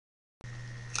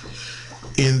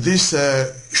In this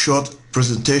short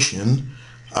presentation,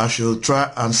 I shall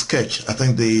try and sketch. I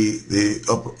think the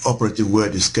operative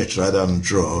word is sketch rather than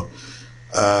draw.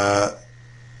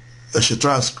 I should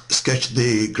try and sketch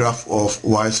the graph of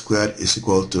y squared is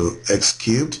equal to x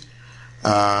cubed,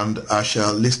 and I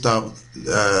shall list out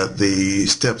the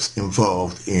steps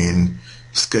involved in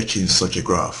sketching such a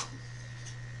graph.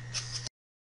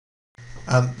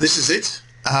 And this is it,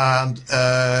 and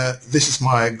this is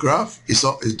my graph. It's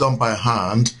done by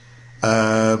hand.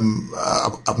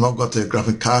 I've not got a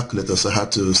graphic calculator, so I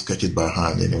had to sketch it by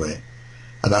hand anyway.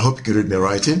 And I hope you can read my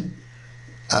writing.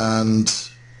 And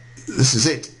this is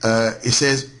it. It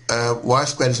says y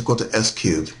squared is equal to x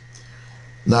cubed.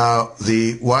 Now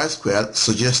the y squared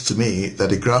suggests to me that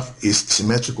the graph is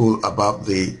symmetrical about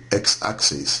the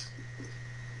x-axis.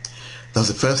 That's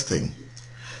the first thing.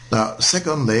 Now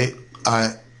secondly,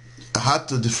 I had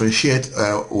to differentiate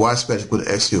y squared is equal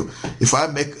to x cubed. If I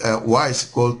make y is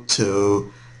equal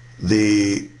to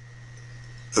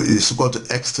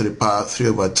x to the power 3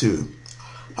 over 2,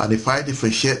 and if I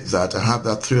differentiate that, I have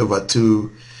that 3 over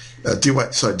 2 dy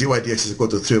dx is equal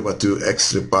to 3 over 2 x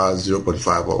to the power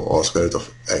 0.5 or square root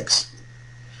of x.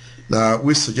 Now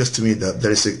which suggests to me that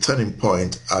there is a turning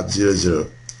point at 0, 0.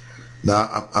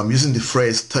 Now I'm using the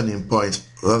phrase turning point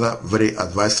rather very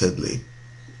advisedly.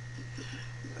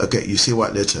 Okay, you see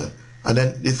what later. And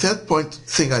then the third point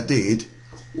thing I did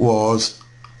was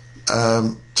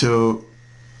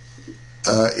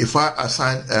if I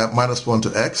assign minus 1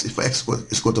 to x, if x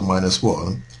is equal to minus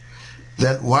 1,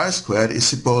 then y squared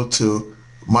is equal to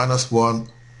minus 1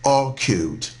 all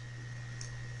cubed,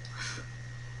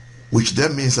 which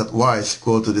then means that y is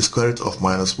equal to the square root of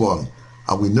minus 1.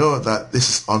 And we know that this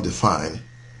is undefined.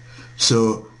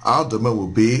 So our domain will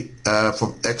be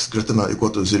from x greater than or equal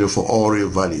to 0 for all real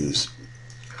values.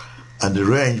 And the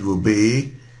range will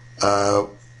be y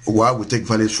will take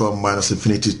values from minus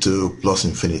infinity to plus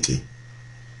infinity.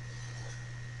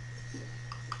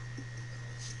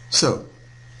 So,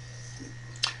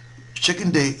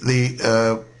 checking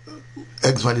the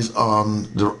x values on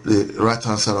the right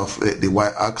hand side of the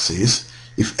y-axis,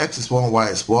 if x is 1, y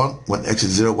is 1, when x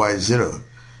is 0, y is 0.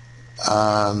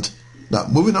 And now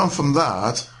moving on from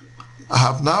that, I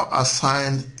have now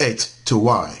assigned 8 to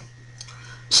y.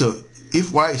 So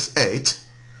if y is 8,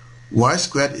 y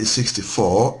squared is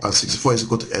 64, and 64 is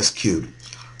equal to x cubed.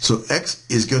 So x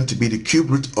is going to be the cube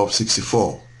root of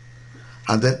 64.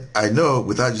 And then I know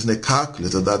without using a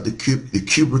calculator that the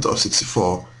cube root of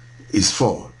 64 is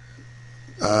 4.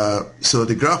 So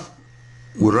the graph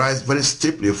will rise very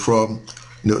steeply from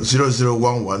 0, 0,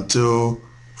 1, 1 to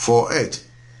 4, 8.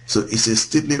 So it's a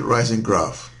steeply rising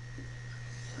graph.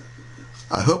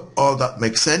 I hope all that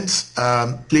makes sense.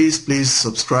 Please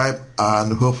subscribe,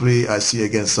 and hopefully I see you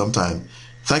again sometime.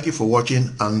 Thank you for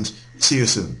watching, and see you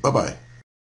soon. Bye-bye.